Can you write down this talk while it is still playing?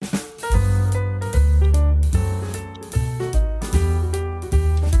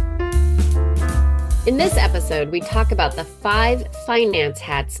this episode, we talk about the 5 finance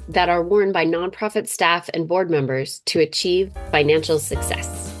hats that are worn by nonprofit staff and board members to achieve financial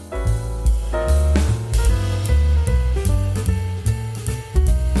success.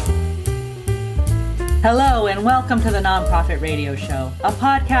 Hello, and welcome to the Nonprofit Radio Show, a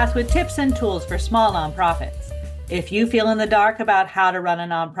podcast with tips and tools for small nonprofits. If you feel in the dark about how to run a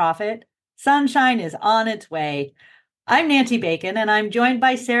nonprofit, sunshine is on its way. I'm Nancy Bacon, and I'm joined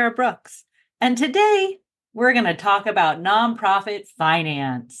by Sarah Brooks. And today, we're going to talk about nonprofit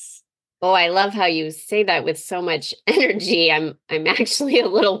finance. Oh, I love how you say that with so much energy. I'm actually a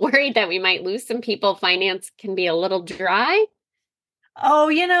little worried that we might lose some people. Finance can be a little dry. Oh,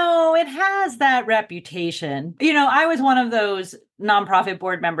 it has that reputation. I was one of those nonprofit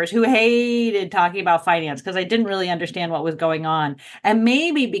board members who hated talking about finance because I didn't really understand what was going on. And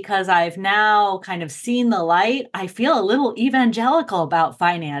maybe because I've now kind of seen the light, I feel a little evangelical about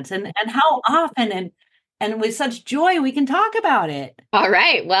finance and how often and with such joy we can talk about it. All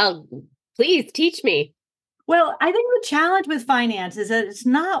right. Well, please teach me. Well, I think the challenge with finance is that it's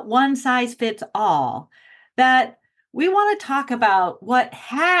not one size fits all. That we want to talk about what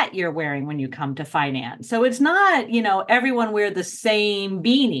hat you're wearing when you come to finance. So it's not, everyone wear the same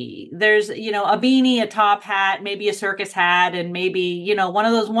beanie. There's, a beanie, a top hat, maybe a circus hat, and maybe, one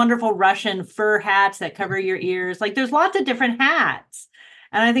of those wonderful Russian fur hats that cover your ears. Like there's lots of different hats.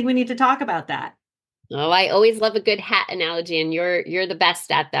 And I think we need to talk about that. Oh, I always love a good hat analogy, and you're the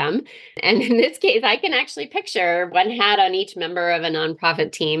best at them. And in this case, I can actually picture one hat on each member of a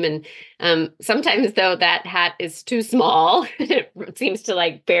nonprofit team. And sometimes, though, that hat is too small. It seems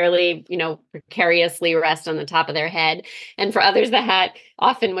to barely, precariously rest on the top of their head. And for others, the hat,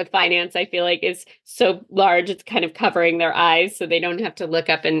 often with finance, I feel like is so large, it's kind of covering their eyes so they don't have to look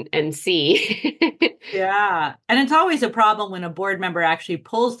up and see. Yeah. And it's always a problem when a board member actually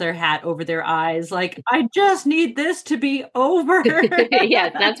pulls their hat over their eyes. Like, I just need this to be over.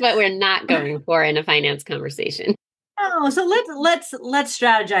 Yes, that's what we're not going for in a finance conversation. Oh, so let's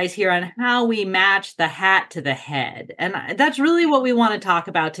strategize here on how we match the hat to the head. And that's really what we want to talk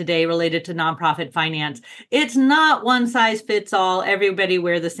about today related to nonprofit finance. It's not one size fits all. Everybody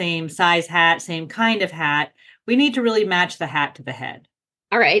wear the same size hat, same kind of hat. We need to really match the hat to the head.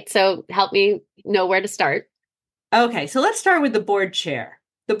 All right. So help me know where to start. Okay. So let's start with the board chair.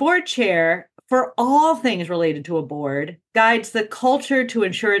 The board chair, for all things related to a board, guides the culture to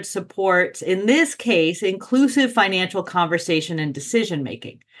ensure it supports, in this case, inclusive financial conversation and decision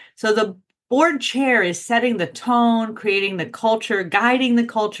making. So the board chair is setting the tone, creating the culture, guiding the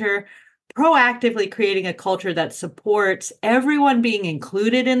culture, proactively creating a culture that supports everyone being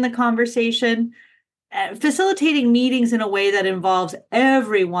included in the conversation, facilitating meetings in a way that involves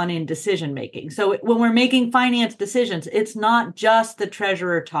everyone in decision making. So when we're making finance decisions, it's not just the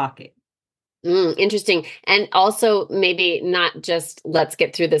treasurer talking. Interesting. And also maybe not just let's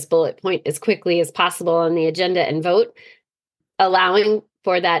get through this bullet point as quickly as possible on the agenda and vote, allowing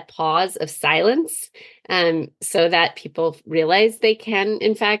for that pause of silence so that people realize they can,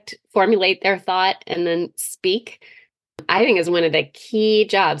 in fact, formulate their thought and then speak. I think is one of the key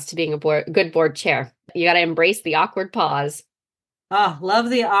jobs to being a good board chair. You got to embrace the awkward pause. Oh, love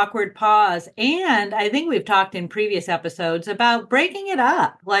the awkward pause. And I think we've talked in previous episodes about breaking it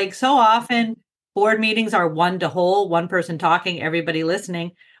up. Like so often, board meetings are one to whole, one person talking, everybody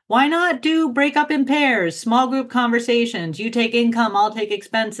listening. Why not break up in pairs, small group conversations? You take income, I'll take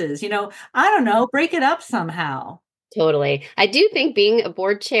expenses. I don't know, break it up somehow. Totally. I do think being a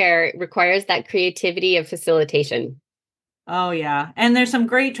board chair requires that creativity of facilitation. Oh, yeah. And there's some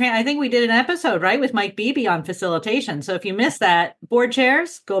great I think we did an episode, right, with Mike Beebe on facilitation. So if you missed that, board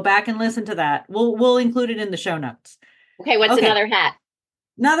chairs, go back and listen to that. We'll include it in the show notes. Okay, what's another hat?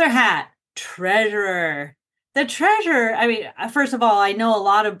 Another hat, treasurer. The treasurer, first of all, I know a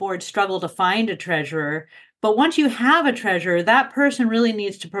lot of boards struggle to find a treasurer. But once you have a treasurer, that person really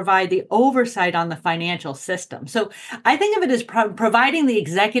needs to provide the oversight on the financial system. So I think of it as providing the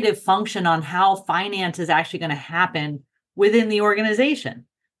executive function on how finance is actually going to happen within the organization.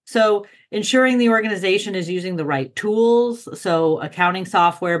 So ensuring the organization is using the right tools, so accounting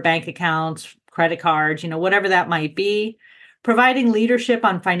software, bank accounts, credit cards, whatever that might be, providing leadership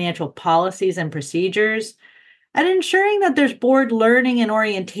on financial policies and procedures, and ensuring that there's board learning and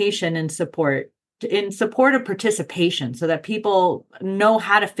orientation and support of participation so that people know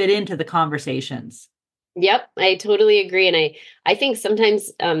how to fit into the conversations. Yep, I totally agree. And I think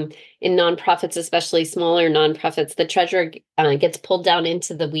sometimes in nonprofits, especially smaller nonprofits, the treasurer gets pulled down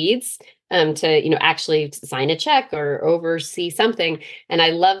into the weeds to, actually sign a check or oversee something. And I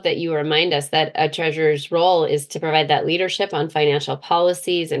love that you remind us that a treasurer's role is to provide that leadership on financial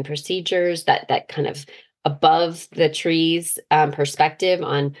policies and procedures, that kind of above the trees perspective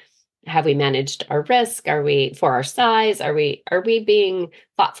on, have we managed our risk? Are we, for our size? Are we being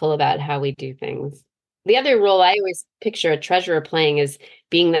thoughtful about how we do things? The other role I always picture a treasurer playing is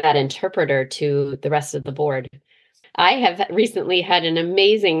being that interpreter to the rest of the board. I have recently had an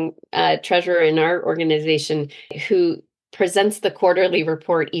amazing treasurer in our organization who presents the quarterly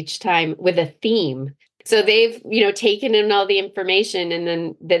report each time with a theme. So they've, taken in all the information,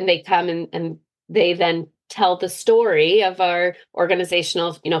 and then they come and they then tell the story of our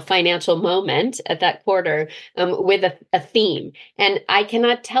organizational, financial moment at that quarter with a theme. And I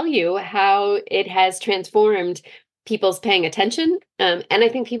cannot tell you how it has transformed people's paying attention, and I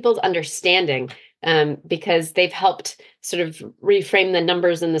think people's understanding, because they've helped sort of reframe the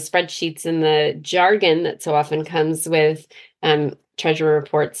numbers and the spreadsheets and the jargon that so often comes with treasury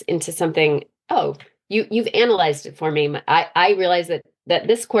reports into something. Oh, you've analyzed it for me. I realize that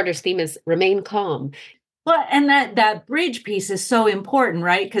this quarter's theme is remain calm. Well, and that bridge piece is so important,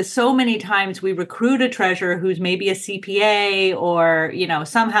 right? Because so many times we recruit a treasurer who's maybe a CPA or,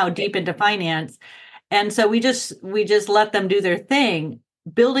 somehow deep into finance. And so we just let them do their thing.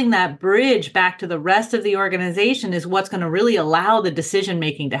 Building that bridge back to the rest of the organization is what's going to really allow the decision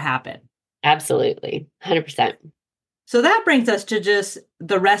making to happen. Absolutely. 100%. So that brings us to just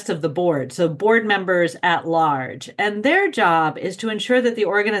the rest of the board. So board members at large, and their job is to ensure that the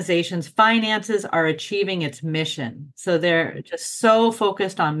organization's finances are achieving its mission. So they're just so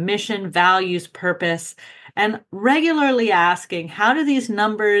focused on mission, values, purpose, and regularly asking, how do these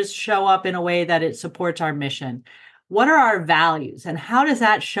numbers show up in a way that it supports our mission? What are our values, and how does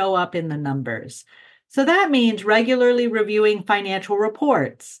that show up in the numbers? So that means regularly reviewing financial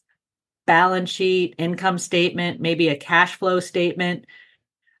reports, balance sheet, income statement, maybe a cash flow statement,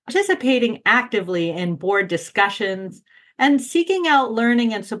 participating actively in board discussions, and seeking out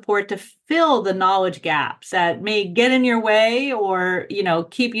learning and support to fill the knowledge gaps that may get in your way or,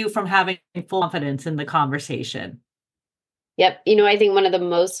 keep you from having full confidence in the conversation. Yep. I think one of the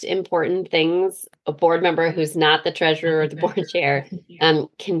most important things a board member who's not the treasurer or the board chair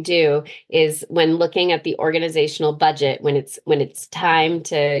can do is, when looking at the organizational budget, when it's time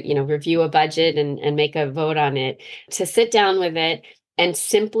to, review a budget and make a vote on it, to sit down with it and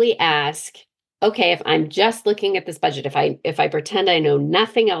simply ask, okay, if I'm just looking at this budget, if I pretend I know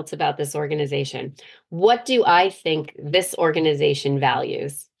nothing else about this organization, what do I think this organization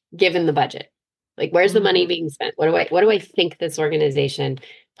values given the budget? Like, where's the money being spent? What do I think this organization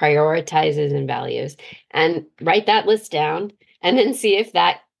prioritizes and values? And write that list down, and then see if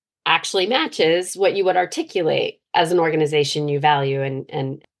that actually matches what you would articulate as an organization you value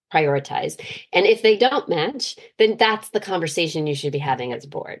and prioritize. And if they don't match, then that's the conversation you should be having as a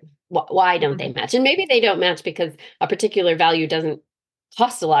board. Why don't they match? And maybe they don't match because a particular value doesn't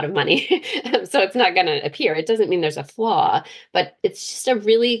cost a lot of money. So it's not going to appear. It doesn't mean there's a flaw, but it's just a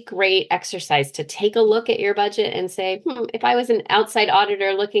really great exercise to take a look at your budget and say, if I was an outside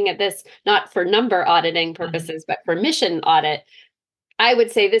auditor looking at this, not for number auditing purposes, but for mission audit, I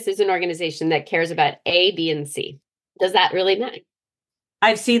would say this is an organization that cares about A, B, and C. Does that really matter?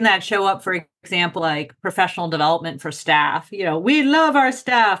 I've seen that show up, for example, like professional development for staff. We love our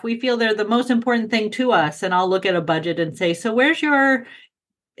staff. We feel they're the most important thing to us. And I'll look at a budget and say, so where's your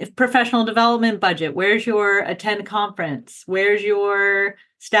professional development budget? Where's your attend conference? Where's your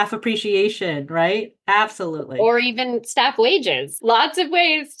staff appreciation, right? Absolutely. Or even staff wages. Lots of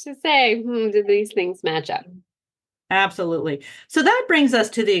ways to say, do these things match up? Absolutely. So that brings us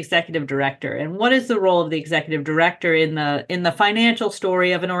to the executive director. And what is the role of the executive director in the financial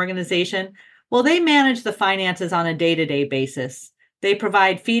story of an organization? Well, they manage the finances on a day-to-day basis. They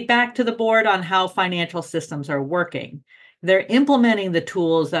provide feedback to the board on how financial systems are working. They're implementing the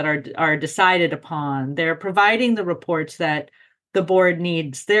tools that are decided upon. They're providing the reports that the board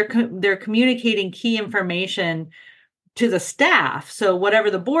needs. They're communicating key information to the staff. So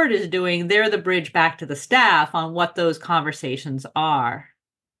whatever the board is doing, they're the bridge back to the staff on what those conversations are.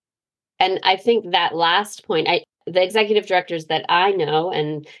 And I think that last point, the executive directors that I know,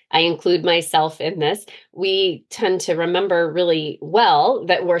 and I include myself in this, we tend to remember really well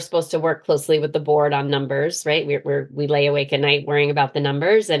that we're supposed to work closely with the board on numbers, right? We lay awake at night worrying about the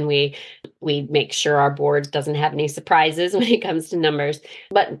numbers, and we make sure our board doesn't have any surprises when it comes to numbers.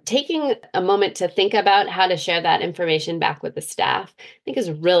 But taking a moment to think about how to share that information back with the staff, I think is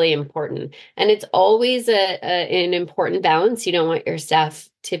really important. And it's always an important balance. You don't want your staff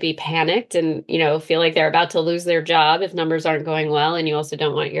to be panicked and, feel like they're about to lose their job if numbers aren't going well. And you also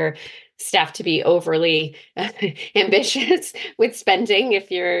don't want your staff to be overly ambitious with spending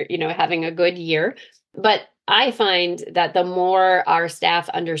if you're, having a good year. But I find that the more our staff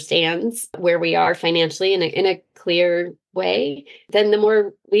understands where we are financially in a clear way, then the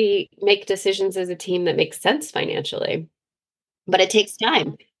more we make decisions as a team that make sense financially. But it takes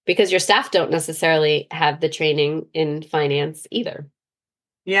time because your staff don't necessarily have the training in finance either.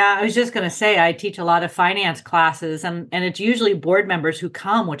 Yeah, I was just going to say I teach a lot of finance classes, and it's usually board members who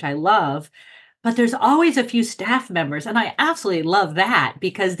come, which I love. But there's always a few staff members, and I absolutely love that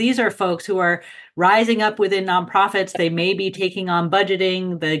because these are folks who are rising up within nonprofits. They may be taking on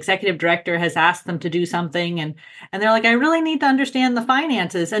budgeting. The executive director has asked them to do something, and they're like, I really need to understand the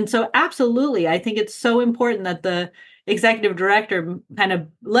finances. And so absolutely, I think it's so important that the executive director kind of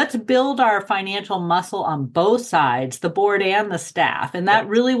let's build our financial muscle on both sides, the board and the staff, and that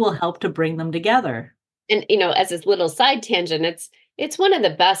really will help to bring them together. And as a little side tangent, it's one of the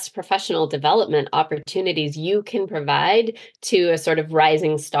best professional development opportunities you can provide to a sort of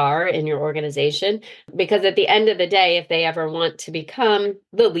rising star in your organization. Because at the end of the day, if they ever want to become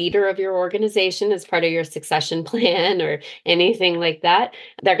the leader of your organization as part of your succession plan or anything like that,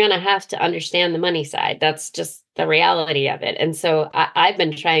 they're going to have to understand the money side. That's just the reality of it. And so I've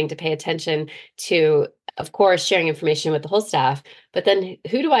been trying to pay attention to, of course, sharing information with the whole staff, but then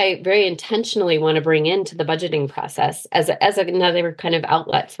who do I very intentionally want to bring into the budgeting process as another kind of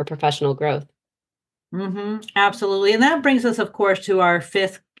outlet for professional growth? Absolutely. And that brings us, of course, to our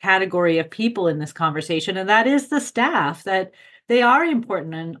fifth category of people in this conversation, and that is the staff, that they are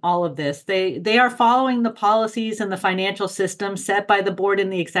important in all of this. They are following the policies and the financial system set by the board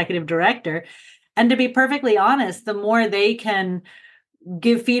and the executive director. And to be perfectly honest, the more they can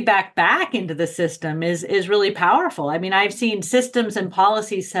give feedback back into the system is really powerful. I mean, I've seen systems and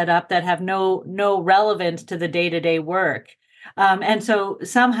policies set up that have no relevance to the day-to-day work. And so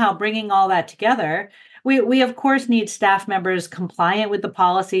somehow bringing all that together, we of course need staff members compliant with the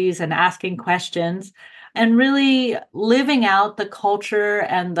policies and asking questions and really living out the culture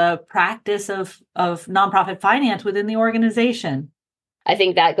and the practice of nonprofit finance within the organization. I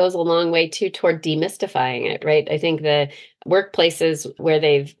think that goes a long way too toward demystifying it, right? I think the workplaces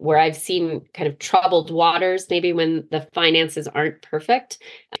where I've seen kind of troubled waters, maybe when the finances aren't perfect,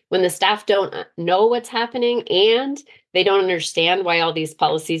 when the staff don't know what's happening and they don't understand why all these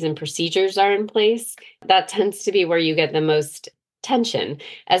policies and procedures are in place, that tends to be where you get the most tension,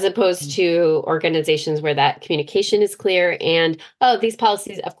 as opposed to organizations where that communication is clear and, oh, these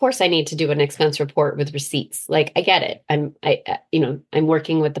policies, of course I need to do an expense report with receipts. Like, I get it. I'm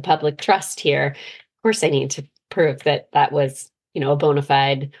working with the public trust here. Of course I need to prove that was, a bona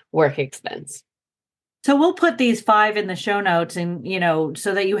fide work expense. So we'll put these 5 in the show notes and,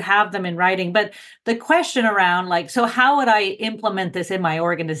 so that you have them in writing. But the question around so how would I implement this in my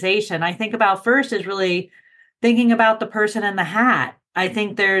organization? I think about first is really thinking about the person in the hat. I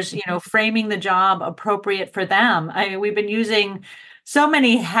think there's, framing the job appropriate for them. We've been using so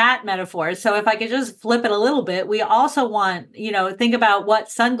many hat metaphors. So if I could just flip it a little bit, we also want, think about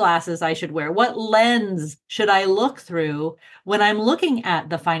what sunglasses I should wear. What lens should I look through when I'm looking at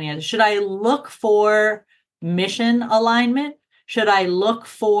the finance? Should I look for mission alignment? Should I look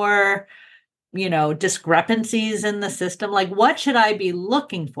for discrepancies in the system? Like, what should I be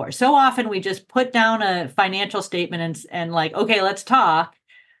looking for? So often we just put down a financial statement and okay, let's talk.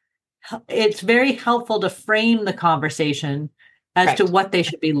 It's very helpful to frame the conversation as to what they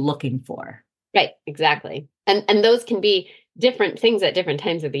should be looking for. Right, exactly. And those can be different things at different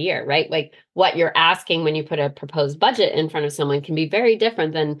times of the year, right? Like what you're asking when you put a proposed budget in front of someone can be very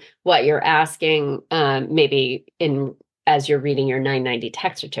different than what you're asking maybe as you're reading your 990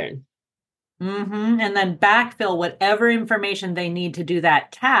 tax return. And then backfill whatever information they need to do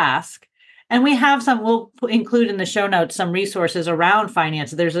that task. And we have we'll include in the show notes some resources around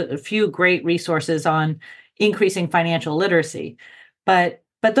finance. There's a few great resources on increasing financial literacy. But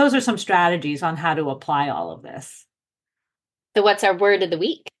those are some strategies on how to apply all of this. So what's our word of the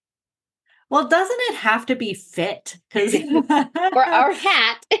week? Well, doesn't it have to be fit? Or our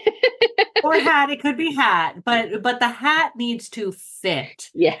hat. Or hat, it could be hat, but the hat needs to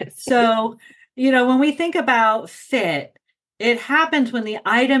fit. Yes. So, when we think about fit, it happens when the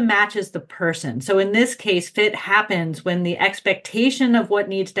item matches the person. So in this case, fit happens when the expectation of what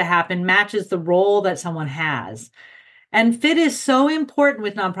needs to happen matches the role that someone has. And fit is so important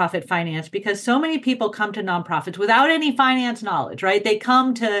with nonprofit finance because so many people come to nonprofits without any finance knowledge, right? They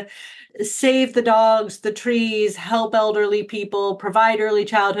come to save the dogs, the trees, help elderly people, provide early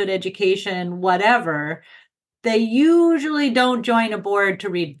childhood education, whatever. They usually don't join a board to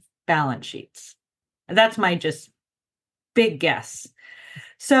read balance sheets. That's my just big guess.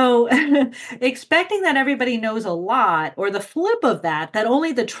 So expecting that everybody knows a lot, or the flip of that, that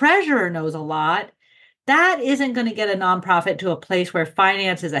only the treasurer knows a lot, that isn't going to get a nonprofit to a place where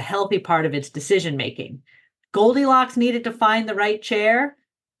finance is a healthy part of its decision making. Goldilocks needed to find the right chair.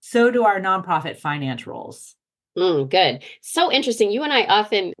 So do our nonprofit finance roles. Good. So interesting. You and I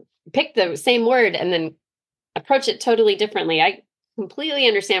often pick the same word and then approach it totally differently. I completely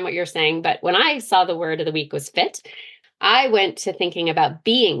understand what you're saying, but when I saw the word of the week was fit, I went to thinking about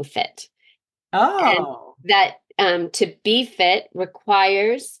being fit. Oh. And that to be fit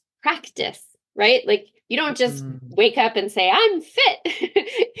requires practice, right? Like you don't just wake up and say, I'm fit.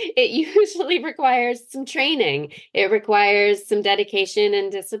 It usually requires some training. It requires some dedication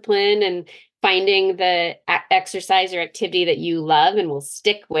and discipline and finding the exercise or activity that you love and will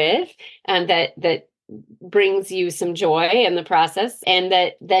stick with, and that brings you some joy in the process. And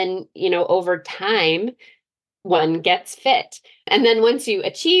that then, over time, one gets fit. And then once you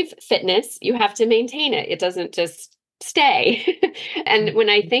achieve fitness, you have to maintain it. It doesn't just stay. And when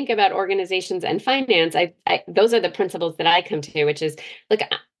I think about organizations and finance, I those are the principles that I come to, which is, look,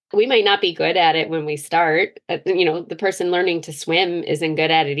 we might not be good at it when we start. The person learning to swim isn't good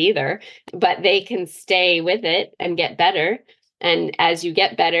at it either, but they can stay with it and get better. And as you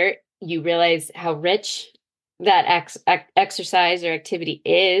get better, you realize how rich that exercise or activity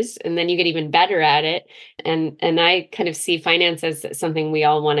is, and then you get even better at it. And I kind of see finance as something we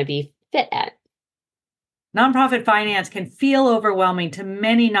all want to be fit at. Nonprofit finance can feel overwhelming to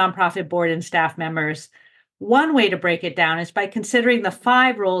many nonprofit board and staff members. One way to break it down is by considering the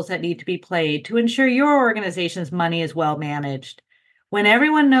 5 roles that need to be played to ensure your organization's money is well managed. When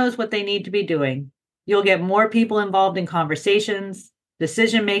everyone knows what they need to be doing, you'll get more people involved in conversations,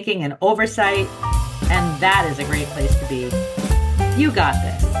 decision-making, and oversight, and that is a great place to be. You got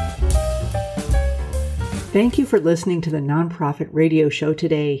this. Thank you for listening to the Nonprofit Radio Show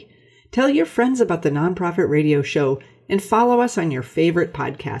today. Tell your friends about the Nonprofit Radio Show and follow us on your favorite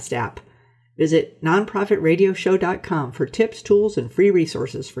podcast app. Visit nonprofitradioshow.com for tips, tools, and free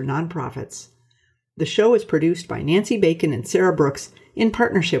resources for nonprofits. The show is produced by Nancy Bacon and Sarah Brooks in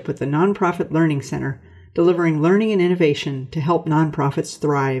partnership with the Nonprofit Learning Center, delivering learning and innovation to help nonprofits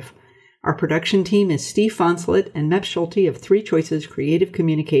thrive. Our production team is Steve Fonslet and Mep Schulte of Three Choices Creative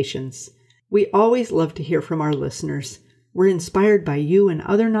Communications. We always love to hear from our listeners. We're inspired by you and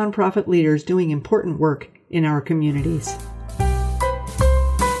other nonprofit leaders doing important work in our communities.